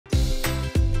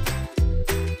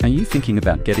Are you thinking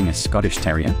about getting a Scottish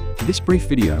Terrier? This brief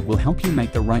video will help you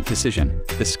make the right decision.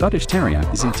 The Scottish Terrier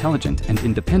is intelligent and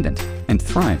independent, and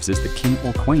thrives as the king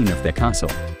or queen of their castle.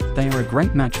 They are a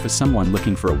great match for someone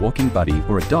looking for a walking buddy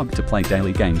or a dog to play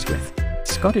daily games with.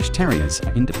 Scottish Terriers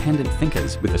are independent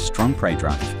thinkers with a strong prey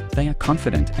drive. They are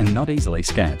confident and not easily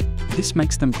scared. This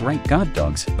makes them great guard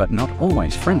dogs, but not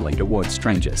always friendly towards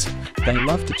strangers. They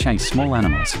love to chase small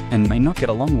animals and may not get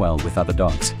along well with other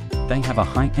dogs. They have a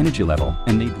high energy level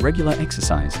and need regular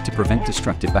exercise to prevent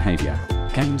destructive behavior.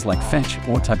 Games like fetch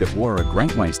or tug-of-war are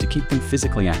great ways to keep them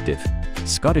physically active.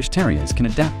 Scottish Terriers can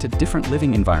adapt to different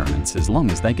living environments as long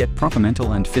as they get proper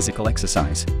mental and physical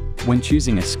exercise. When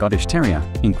choosing a Scottish Terrier,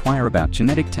 inquire about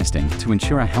genetic testing to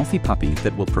ensure a healthy puppy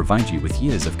that will provide you with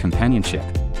years of companionship.